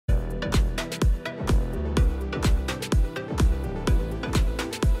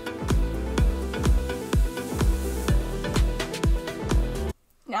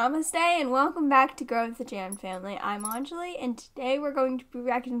Namaste and welcome back to Grow with the J.A.N family. I'm Anjali and today we're going to be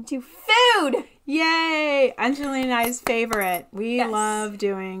reacting to food! Yay! Anjali and I's favorite. We love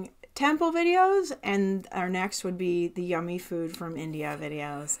doing temple videos, and our next would be the yummy food from India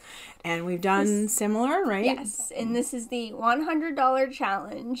videos. And we've done similar, right? Yes, and this is the $100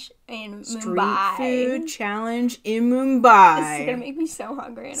 challenge in Street Mumbai. food challenge in Mumbai. This is going to make me so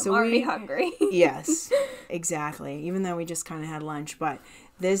hungry, and I'm already hungry. Yes, exactly. Even though we just kind of had lunch, but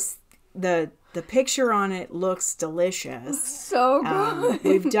the picture on it looks delicious. So good.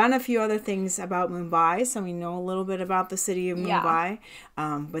 We've done a few other things about Mumbai, so we know a little bit about the city of Mumbai.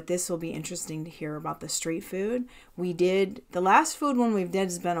 But this will be interesting to hear about the street food. We did, the last food one we've did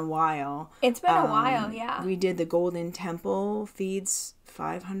has been a while. It's been a while, yeah. We did the Golden Temple, feeds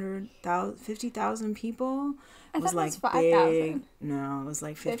 50,000 people. It was like 5,000. No, it was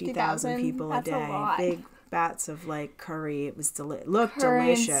like 50,000 people a day. That's a lot. Big bats of like curry. It was looked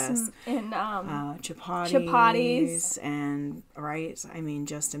delicious. And chapatis and rice. I mean,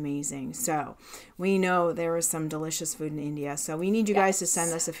 just amazing. So we know there was some delicious food in India. So we need you guys to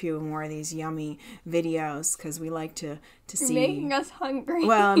send us a few more of these yummy videos because we like to see. Making us hungry.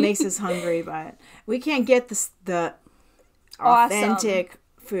 Well, it makes us hungry, but we can't get the authentic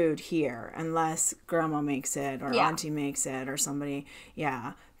food here unless grandma makes it or auntie makes it or somebody.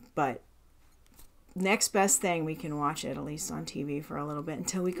 Yeah, but next best thing, we can watch it at least on TV for a little bit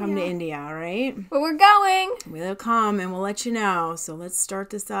until we come to India, all right? But we're going. We'll come and we'll let you know. So let's start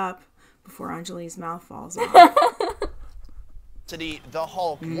this up before Anjali's mouth falls off. The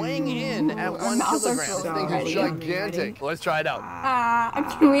Hulk weighing in at 1 kilogram. So This thing is gigantic. Let's try it out.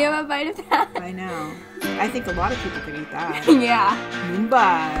 Can we have a bite of that? I know. I think a lot of people could eat that. Yeah.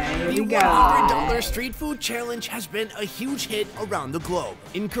 Mumbai. Here we go. The $100 street food challenge has been a huge hit around the globe.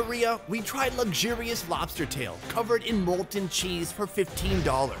 In Korea, we tried luxurious lobster tail covered in molten cheese for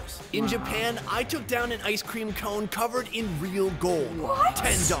 $15. In Japan, I took down an ice cream cone covered in real gold. What?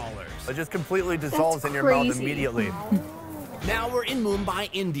 $10. It just completely dissolves in your mouth immediately. Now we're in Mumbai,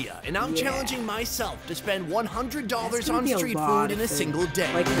 India, and I'm challenging myself to spend $100 on street food in a single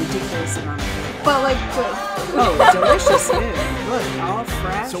day. Like ridiculous amount. But like good. Oh, delicious food. Look, all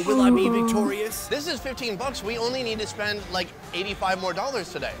fresh. So will I be victorious? This is $15. We only need to spend like $85 more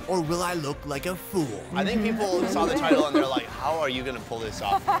today. Or will I look like a fool? I think people saw the title and they're like, how are you going to pull this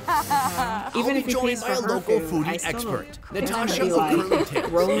off? Even I'll if be he joined pays by a for her local food, I foodie still expert, don't- Natasha it's like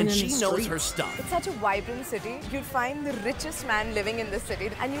O'Curlington, rolling in and the she knows street. her stuff. It's such a vibrant city. You'd find the richest man living in this city,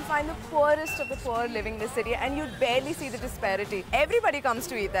 and you'd find the poorest of the poor living in this city, and you'd barely see the disparity. Everybody comes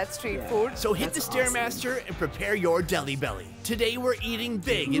to eat that street food. So hit the Stairmaster and prepare your deli belly. Today we're eating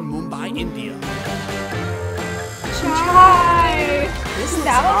big in Mumbai, India. Chai. This is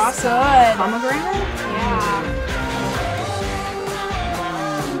That was awesome. good. Pomegranate? Yeah.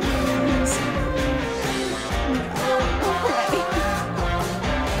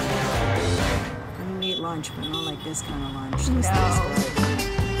 I'm gonna eat lunch, but not like this kind of lunch. This tastes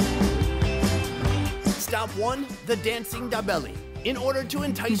good. Stop 1, the dancing dabeli. In order to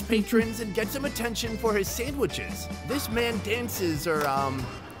entice patrons and get some attention for his sandwiches, this man dances, or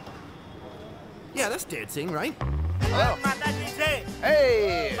yeah, that's dancing, right?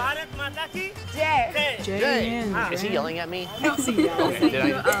 Hey! J.A.N. Is he yelling at me? India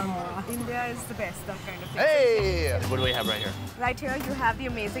is the best, that kind of thing. Hey! What do we have right here? Right here, you have the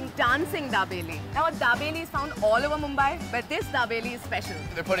amazing dancing dabeli. Now, a dabeli is found all over Mumbai, but this dabeli is special.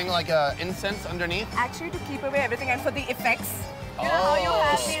 They're putting like incense underneath. Actually, to keep away everything and for the effects. You know how you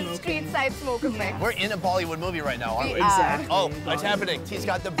have these street side smoke effects? We're in a Bollywood movie right now, aren't we? Exactly. Oh, it's happening. He's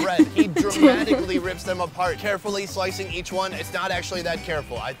got the bread. He dramatically rips them apart, carefully slicing each one. It's not actually that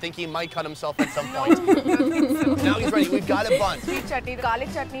careful. I think he might cut himself at some point. Now he's ready. We've got a bun. Sweet chutney, garlic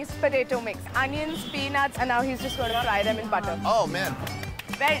chutneys, potato mix, onions, peanuts, and now he's just going to fry them in butter. Oh, man.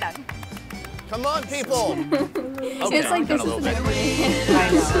 Well done. Come on, people. Okay, It's like this got a little is bit. I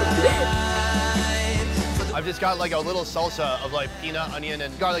know. I've just got like a little salsa of like peanut, onion,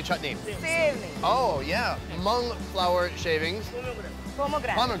 and garlic chutney. Same. Oh, yeah. Mung flour shavings.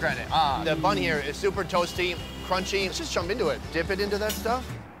 Pomegranate. Pomegranate. Ah, the bun here is super toasty, crunchy. Let's just jump into it. Dip it into that stuff.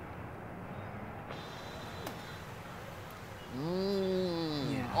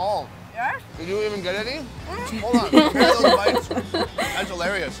 Mmm. Yeah. Oh. Yes? Did you even get any? Hold on. Compare those bites. That's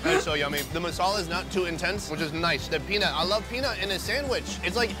hilarious. That's so yummy. The masala is not too intense, which is nice. The peanut, I love peanut in a sandwich.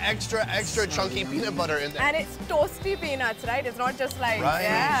 It's like extra chunky peanut butter in there. And it's toasty peanuts, right? It's not just like, Right.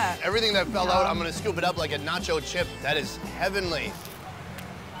 yeah. Everything that fell out, I'm gonna scoop it up like a nacho chip. That is heavenly.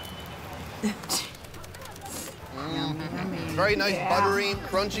 Very nice buttery,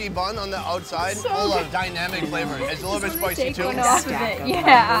 crunchy bun on the outside, full of dynamic flavor. It's a little bit spicy too. One off of it.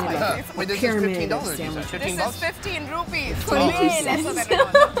 Yeah. Wait, this is $15. You said 15 This bucks? is 15 rupees. 22 Way cents. lesser than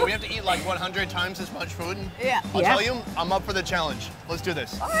it was. We have to eat like 100 times as much food? Yeah. I'll tell you, I'm up for the challenge. Let's do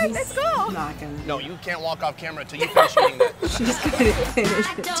this. All right, let's go. Not gonna. No, you can't walk off camera till you finish eating that. She's gonna finish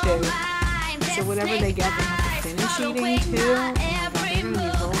it too. So whatever they get, they have to finish eating too. Oh my God, they're gonna be rolling in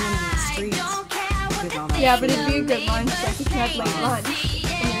the streets with all that Yeah, but food. it'd be a good lunch. Like you can have late lunch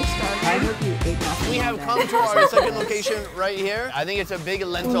when you're starving. I hope you ate nothing. We have all come day. to our second location right here. I think it's a big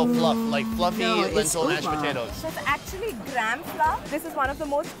lentil fluff, like fluffy No, it's lentil mashed uma. potatoes. So it's actually gram flour. This is one of the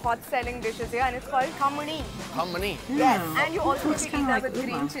most hot-selling dishes here, and it's called khamani. Khamani. Yes, and you also Looks eat kinda that like with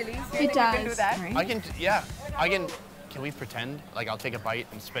green uma. chilies. It You can do does. that. Right? I can, yeah, I can. Can we pretend like I'll take a bite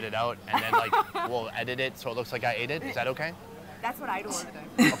and spit it out, and then like we'll edit it so it looks like I ate it? Is that okay? That's what I do all the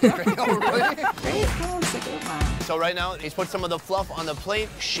time. Okay. Oh, really? Great, oh, it's like uma. So right now he's put some of the fluff on the plate,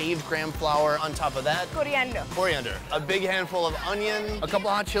 shaved gram flour on top of that. Coriander. Coriander, a big handful of onion, a couple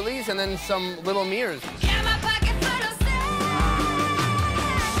hot chilies, and then some little mirrors.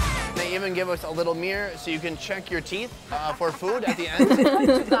 They even give us a little mirror so you can check your teeth for food at the end.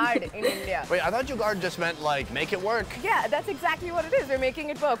 Jugaad in India. Wait, I thought jugaad just meant like make it work. Yeah, that's exactly what it is. We're making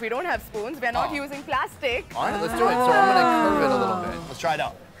it work. We don't have spoons. We're not Oh. using plastic. All right, let's do it. So I'm gonna curve it a little bit. Let's try it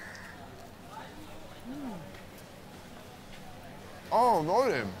out. Oh,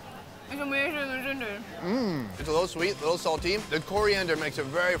 Lordy. It's amazing, isn't it? It's a little sweet, a little salty. The coriander makes it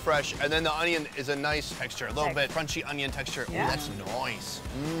very fresh, and then the onion is a nice texture, a little bit crunchy onion texture. Ooh, Yeah. that's nice.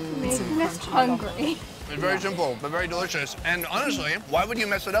 Making us hungry. It's very simple, but very delicious. And honestly, why would you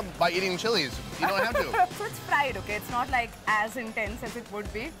mess it up by eating chilies? You don't have to. So it's fried, okay? It's not like as intense as it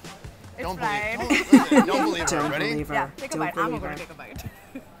would be. It's Don't fried. believe, don't believe her. Don't Ready? believe her. Yeah, take a Don't bite. I'm believe going her. to take a bite.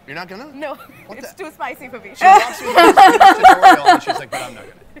 You're not gonna? No, What it's the- too spicy for me. She walks through the tutorial and she's like, but I'm not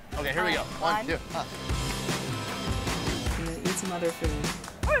gonna. Okay, here we go. One, One. two. I'm gonna eat some other food.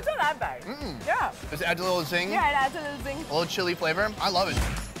 Oh, it's not that bad. Yeah. Just add a little zing, Yeah, it adds a little zing. a little chili flavor. I love it.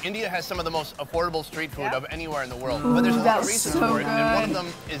 India has some of the most affordable street food Yeah. of anywhere in the world, but there's a lot of that's reasons so for it, and one of good.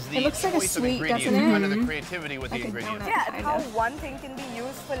 them is the It looks like a choice of sweet, ingredients, doesn't it? kind of the creativity with Like the a ingredients. donut. Yeah, it's Kind how of. one thing can be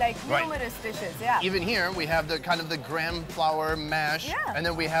used for like Right. numerous dishes. Yeah. Even here, we have the kind of the gram flour mash, Yeah. and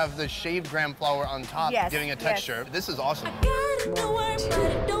then we have the shaved gram flour on top, Yes, giving a yes. texture. This is awesome.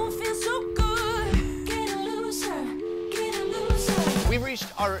 We've reached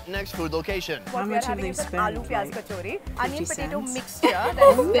our next food location. What How we are much have having they is an spent, aloo pyaz like, kachori, onion 50 potato cents? mixture that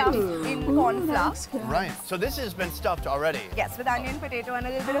is stuffed in corn flour. Looks good. Right. So this has been stuffed already. Yes, with onion potato and a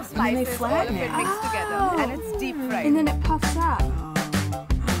little bit of then they spices, all of flatten it it. mixed together, and it's deep fried. And then it puffs up.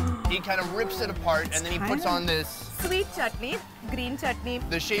 He kind of rips it apart, and then he puts on this, Sweet chutney, green chutney,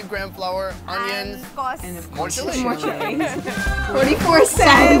 the shaved gram flour, onions, and of course, And of more course, chili. More chilies. 44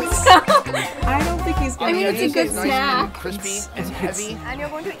 cents. I don't think he's gonna I mean, it's a use good it. nice snack. and crispy and heavy, and you're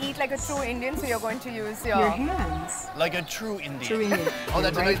going to eat like a true Indian, so you're going to use your... Your hands. like a true Indian. True Indian. Oh,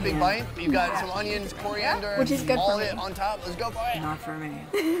 that's a Your nice right big hand. bite. You've got some onions, coriander, Which is good all for it me. on top. Let's go for it. Not for me.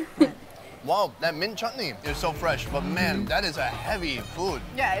 Wow, that mint chutney is so fresh, but man, that is a heavy food.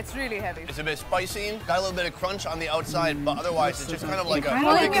 Yeah, it's really heavy. It's a bit spicy, got a little bit of crunch on the outside, but otherwise it's just kind of like a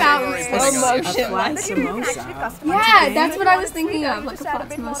Kinda big like out in savory slow pudding on the motion. A flat But you can actually samosa. customize Yeah, it. that's If what you I want was it thinking sweeter, of, you like just a add a flat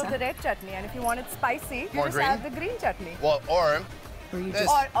bit more of samosa. the red chutney, and if you want it spicy, you More just green? add the green chutney. Well, or Or you this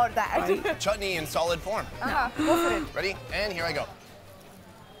just Or that. chutney in solid form. Go for it. Ready? And here I go.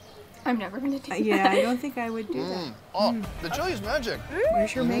 I'm never gonna do that. yeah, I don't think I would do that. Oh, the chili is magic.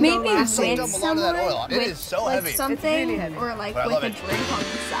 Where's your mango Maybe lassi? Soaked with up a lot of that someone, oil. It with is so like heavy. something, really heavy. or like But I with love a it. drink on the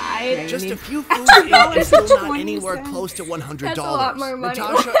side. Just You a need- few foods in is still not 20 anywhere cents. close to $100. That's a lot more money.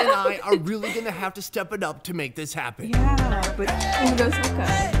 Natasha and I are really gonna have to step it up to make this happen. Yeah, but Ooh, those look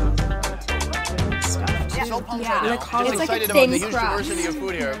good. stuff. So pumped Yeah. right now. Like how- Just it's like a excited about the thin huge crust. diversity of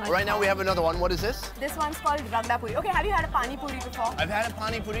food here. Right now we have another one. What is this? This one's called ragda puri. Okay, have you had a pani puri before? I've had a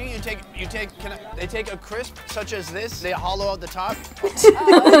pani puri. They take a crisp such as this. They hollow out the top.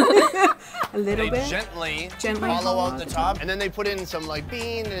 A little They bit. gently Gently hollow out the top, and then they put in some like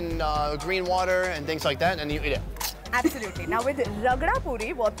bean and green water and things like that, and you eat it. Absolutely. Now with ragda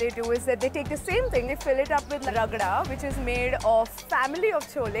puri, what they do is that they take the same thing, they fill it up with ragda, which is made of family of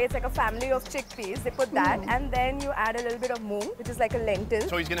chole. It's like a family of chickpeas. They put that, and then you add a little bit of moong, which is like a lentil.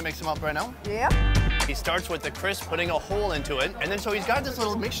 So he's gonna mix them up right now. Yeah. He starts with the crisp, putting a hole into it, and then so he's got this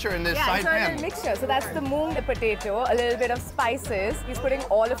little mixture in this Yeah, side so a pan. little mixture. So that's the moong, the potato, a little bit of spices. He's putting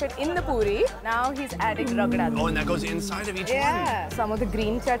all of it in the puri. Now he's adding ragda. Oh, and that goes inside of each Yeah. Some of the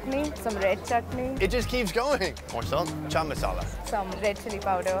green chutney, some red chutney, one. It just keeps going. More salt, chaat masala. some red chili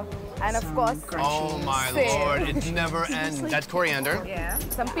powder, and of course, Oh my Same. lord, it never ends. That's coriander. yeah,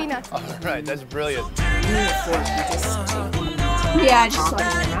 some peanuts. All right, that's brilliant. Yeah, just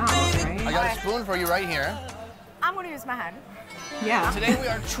like In your mouth, right? I got a spoon for you right here. I'm going to use my hand. Yeah. Today we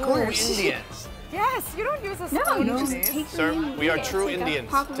are true course. Indians. Yes, you don't use a no, spoon. you just today. take the Sir, we are ingredients, true like a Indians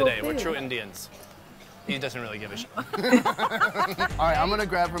pocketful today. of We're food. true Indians. He doesn't really give a shit. All right, I'm gonna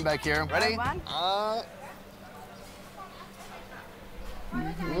grab from back here. Ready? One.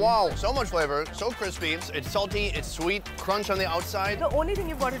 Wow, so much flavor, so crispy. It's salty, it's sweet, crunch on the outside. The only thing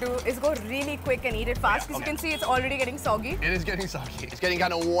you've got to do is go really quick and eat it fast because okay. you can see it's already getting soggy. It is getting soggy. It's getting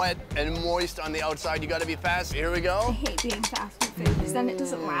kind of wet and moist on the outside. You gotta be fast. Here we I go. hate being fast with food because then it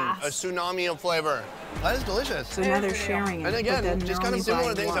doesn't A last. tsunami of flavor. That is delicious. So now they're sharing it. And but again, then just they're kind of only similar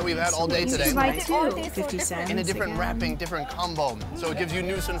buying things that one. we've had all day So today. You buy They all two. taste so 50 different. cents In a different again. wrapping, different combo. So it gives you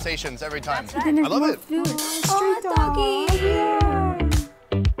new sensations every time. That's right. Then I there's love more it. food. Street Oh, doggy. Yeah.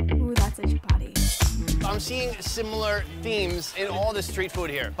 Ooh, that's a body. I'm seeing similar themes in all the street food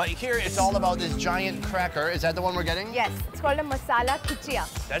here. But here it's all about this giant cracker. Is that the one we're getting? Yes, it's called a masala khichia.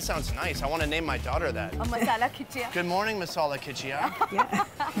 That sounds nice. I want to name my daughter that. A masala khichia. Good morning, Masala Kichia. Yeah.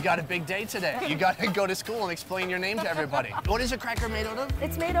 You got a big day today. You got to go to school and explain your name to everybody. What is a cracker made out of?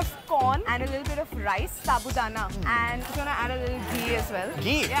 It's made of corn and a little bit of rice, sabudana, and it's gonna add a little ghee as well.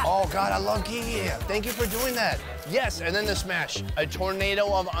 Ghee. Yeah. Oh God, I love ghee. Thank you for doing that. Yes, and then the smash. A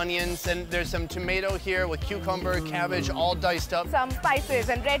tornado of onions, and there's some tomato here with cucumber, cabbage, all diced up. Some spices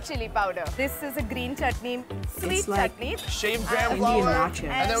and red chili powder. This is a green chutney, sweet It's like chutney. Shaved gram Indian flour. nachos,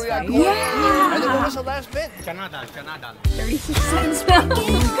 And then we got right? corn. Yeah. And then what was the last bit? 36 cents now.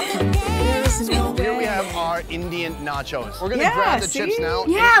 There's no Here we way. have our Indian nachos. We're gonna Yeah, grab the see? chips now.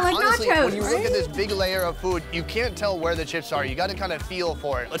 Yeah, And like honestly, nachos, when you look right? at this big layer of food, you can't tell where the chips are. You gotta kind of feel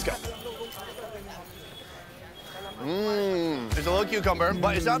for it. Let's go. There's a little cucumber,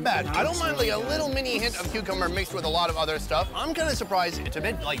 but it's not bad. I don't mind like a little mini hint of cucumber mixed with a lot of other stuff. I'm kind of surprised it's a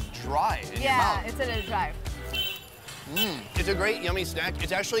bit like dry in your Yeah, mouth. it's a little dry. It's a great, yummy snack.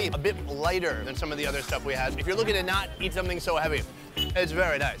 It's actually a bit lighter than some of the other stuff we had. If you're looking to not eat something so heavy, it's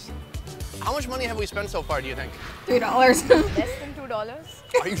very nice. How much money have we spent so far, do you think? $3. Less than $2.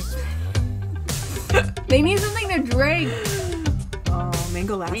 Are you... They need something to drink. Oh,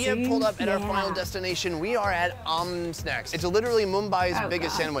 mango lassi. We have pulled up at our Yeah. final destination. We are at Snacks. It's literally Mumbai's Oh,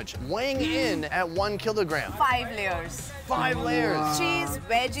 biggest God. sandwich, weighing in at 1 kilogram. 5 layers. 5 layers. Cheese,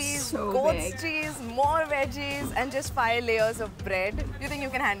 veggies, So goat's big. cheese, more veggies, and just 5 layers of bread. You think you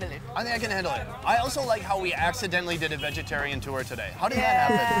can handle it? I think I can handle it. I also like how we accidentally did a vegetarian tour today. How did that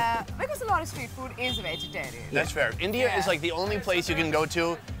happen? Yeah, because a lot of street food is vegetarian. That's fair. India Yeah. is like the only place you can go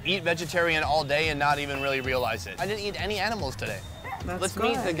to, eat vegetarian all day and not even really realize it. I didn't eat any animals today. That's Let's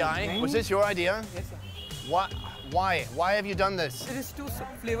meet the good, guy. right? Was this your idea? Yes, sir. What? Why? Why have you done this? It is too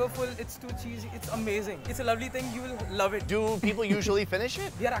flavorful, it's too cheesy, it's amazing. It's a lovely thing, you will love it. Do people usually finish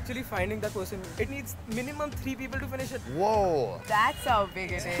it? We are actually finding that person. It needs minimum 3 people to finish it. Whoa. That's how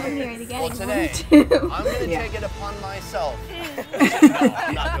big it I'm is. nearly Well, getting today, one, too. I'm gonna Yeah. take it upon myself. No,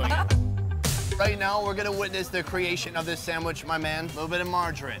 I'm not doing it. Right now, we're gonna witness the creation of this sandwich, my man. A little bit of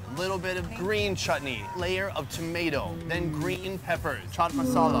margarine, a little bit of green chutney, layer of tomato, then green peppers, chaat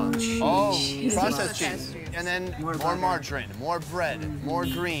masala, processed cheese, and then more butter. margarine, more bread, more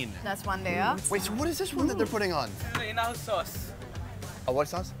green. That's one layer. Wait, so what is this one that they're putting on? In-house sauce. A what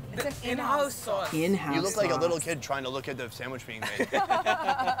sauce? It's an In-house sauce. In-house You look like a little sauce. kid trying to look at the sandwich being made.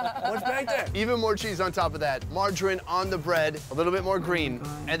 What's back there? Even more cheese on top of that. Margarine on the bread, a little bit more green.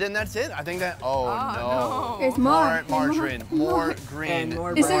 And then that's it. I think that, oh no. There's more. Margarine, more green. And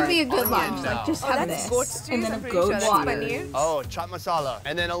more This bread. would be a good Onion lunch. now. Like, just Oh, have that's this. goat's cheese. And then I'm a pretty sure goat that's cheese. paneer. Oh, chaat masala.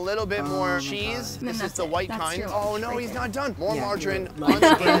 And then a little bit more cheese. And then This is that's the it. white That's kind. your Oh lunch no, right he's there. not done. More Yeah, margarine your on the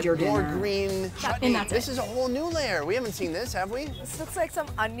lunch bread, and your more dinner. green chutney. And that's This it. is a whole new layer. We haven't seen this, have we? This looks like some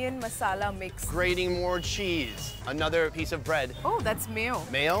onion masala mix. Grating more cheese. Another piece of bread. Oh, that's mayo.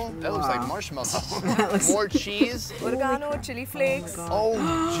 Mayo? That looks like Wow. marshmallow. More cheese. Oregano, chili flakes. Oh,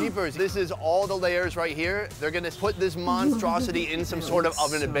 jeepers. This is all the layers right here. They're gonna put this monstrosity in some sort of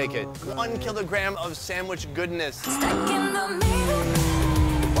oven and bake it. 1 kilogram of sandwich goodness. Do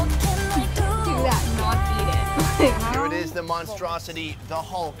that, not eat it. Here it is, the monstrosity, the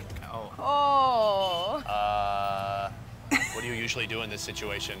Hulk. Oh, Oh. what do you usually do in this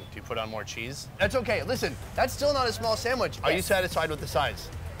situation? Do you put on more cheese? That's okay. Listen, that's still not a small sandwich. Are you satisfied with the size?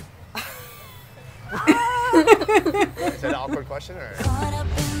 Is that an awkward question or?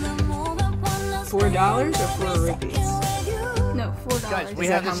 $4 or 4 rupees? No, $4. Guys, we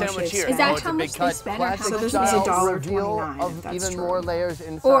Is have that the how much sandwich they here. Is that It's a how big much they cut. spend? Or Classic how So much this was style $1.29 reveal if of that's even true. more layers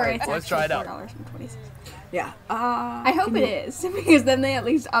inside. Or it's Let's try it out. $4.20. Yeah. I hope it is, because then they at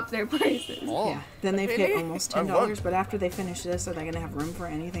least up their prices. Oh. Yeah. Then they've hit almost I've $10. looked. But after they finish this, are they going to have room for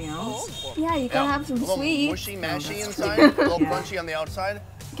anything else? Yeah, you gotta have some A little sweets. mushy, mashy inside, a little Yeah. crunchy on the outside.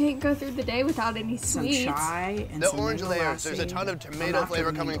 Can't go through the day without any Some sweets. chai and The some orange mango layers, there's a lassi. ton of I'm tomato after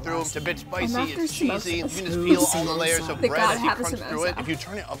flavor the coming mango through. lassi. It's a bit spicy, after it's cheesy. You samosas. can just feel all the Smooth layers of samosa. They bread gotta as you have a crunch through it. samosa. If you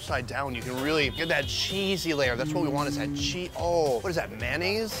turn it upside down, you can really get that cheesy layer. That's what we want is that cheese. Oh, what is that,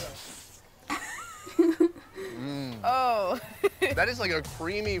 mayonnaise? Oh. That is like a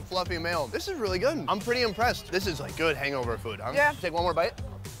creamy, fluffy meal. This is really good. I'm pretty impressed. This is like good hangover food, huh? Yeah. Take one more bite.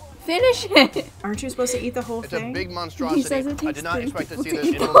 Finish it. Aren't you supposed to eat the whole It's thing? a big monstrosity. He says it I takes did not 3 expect to people see to this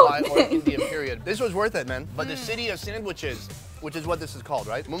eat in the Mumbai whole or thing. India, period. This was worth it, man. But the city of sandwiches, which is what this is called,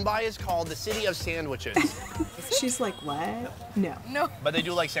 right? Mumbai is called the city of sandwiches. She's like, what? No. No. But they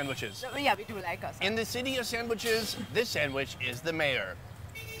do like sandwiches. Yeah, we do like us. In the city of sandwiches, this sandwich is the mayor.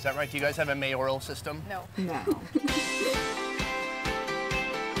 Is that right? Do you guys have a mayoral system? No. No.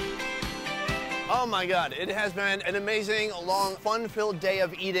 Oh my God, it has been an amazing, long, fun-filled day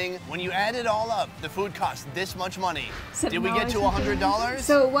of eating. When you add it all up, the food cost this much money. Did we get to $100?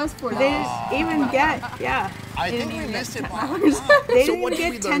 So it was $4. They didn't even get, yeah. I think didn't we even missed get it by $10. They So didn't what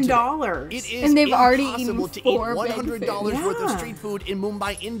did we get learn today? $10. It is And they've already eaten impossible to eat 4 $100 worth of Yeah. street food in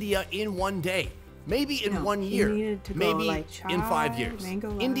Mumbai, India in one day. Maybe in No, 1 you year. needed to go, Maybe like, in 5 chai, years.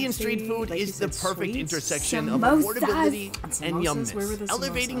 mango Indian street lassi, food like you is the said, perfect sweets. intersection Samosas. of affordability And and samosas? Where were the yumness,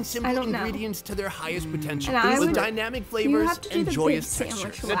 elevating samosas? simple I don't know. ingredients to their highest potential And I with would- dynamic You flavors have to do and the joyous big sandwich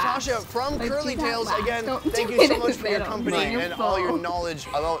textures. last. Natasha from Like, Curly do that Tails, last. again, Don't thank do you it so in much the for your middle. company Right. and all your Full. knowledge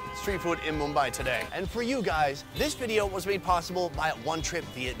about street food in Mumbai today. And for you guys, this video was made possible by One Trip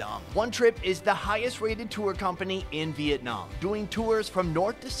Vietnam. One Trip is the highest rated tour company in Vietnam, doing tours from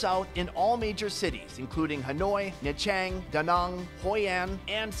north to south in all major cities, including Hanoi, Nha Trang, Da Nang, Hoi An,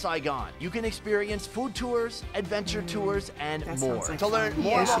 and Saigon. You can experience food tours, adventure tours, and That more. sounds like To learn fun.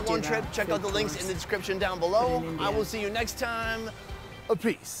 more We about should do One Trip, that. check out the Food links tours. in the description down But below. in India. I will see you next time.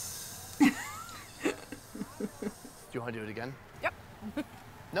 Peace. Do you want to do it again? Yep.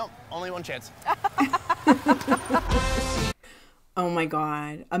 No, only one chance. Oh my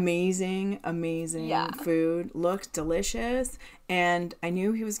God. Amazing, amazing Yeah. food. Looked delicious. And I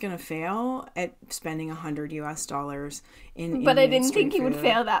knew he was going to fail at spending $100 in But I Indian didn't think street he would food.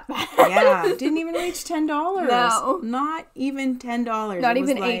 fail that bad. Yeah, didn't even reach $10. No. Not even $10. Not It was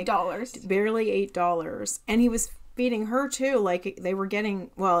even like $8. Barely $8. And he was feeding her too. Like they were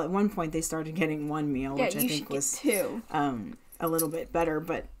getting, well, at one point they started getting one meal, Yeah, which I you think should get was 2. a little bit better.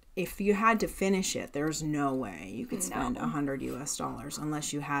 But if you had to finish it, there's no way you could spend No. $100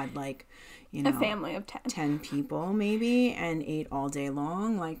 unless you had like, you know, A family of 10. 10 people maybe and ate all day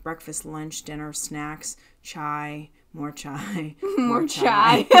long, like breakfast, lunch, dinner, snacks, chai, more chai, More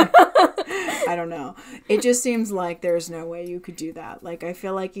chai. I don't know. It just seems like there's no way you could do that. Like I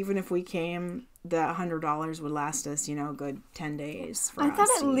feel like even if we came, the $100 would last us, you know, a good 10 days for I us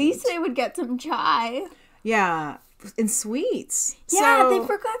thought to at least eat. they would get some chai. Yeah, and sweets. Yeah, So they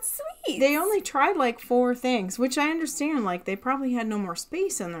forgot sweets. they only tried like 4 things, which I understand. Like they probably had no more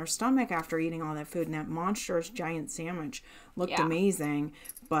space in their stomach after eating all that food, and that monstrous giant sandwich looked Yeah. amazing.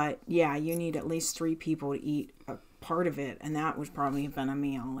 But yeah, you need at least 3 people to eat a part of it, and that would probably have been a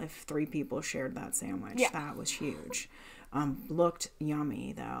meal if 3 people shared that sandwich. Yeah. That was huge. Looked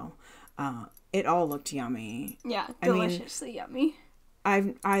yummy though. It all looked yummy. Yeah, I mean, deliciously yummy.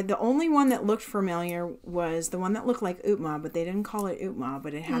 The only one that looked familiar was the one that looked like upma, but they didn't call it upma,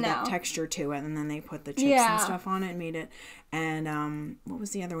 but it had that No. texture to it, and then they put the chips Yeah. and stuff on it and made it. And what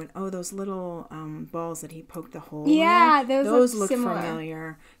was the other one? Oh, those little balls that he poked the hole Yeah, in. those look look similar.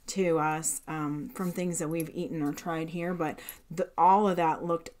 familiar to us from things that we've eaten or tried here, but all of that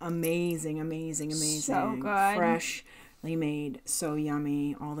looked amazing, amazing, amazing. So good. Freshly made, so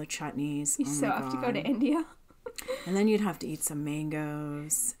yummy. All the chutneys. You Oh still my have to go God. to India. And then you'd have to eat some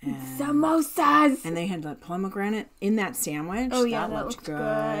mangoes and Samosas. they had like pomegranate in that sandwich. Oh, yeah, that looked looked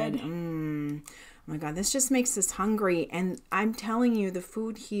good. Oh my God, this just makes us hungry. And I'm telling you, the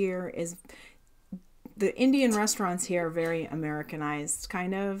food here is, the Indian restaurants here are very Americanized,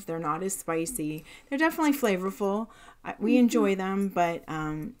 kind of. They're not as spicy. They're definitely flavorful. We enjoy them, but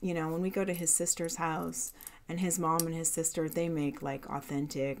you know, when we go to his sister's house, and his mom and his sister, they make like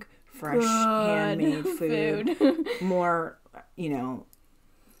authentic, fresh, handmade food. More, you know,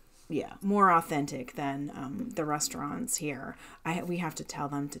 more authentic than the restaurants here. We have to tell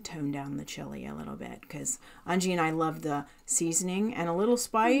them to tone down the chili a little bit because Anji and I love the seasoning and a little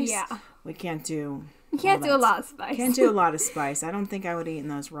spice. Yeah. We can't do... You can't do a lot of spice. Can't do a lot of spice. I don't think I would eat in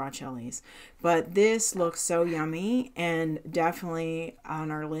those raw chilies. But this looks so yummy and definitely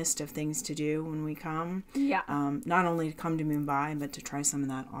on our list of things to do when we come. Yeah. Not only to come to Mumbai, but to try some of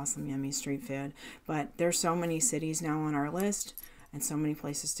that awesome, yummy street food. But there's so many cities now on our list and so many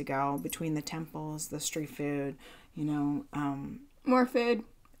places to go between the temples, the street food, more food.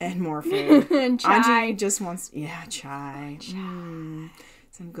 And more food. And chai. Anji just wants, chai.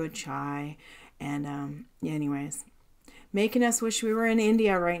 Some good chai. And anyways, making us wish we were in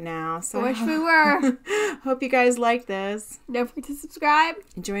India right now. So I wish we were. Hope you guys like this. Don't forget to subscribe.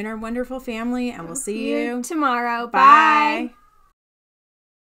 Join our wonderful family, and we'll see you tomorrow. Bye. Bye.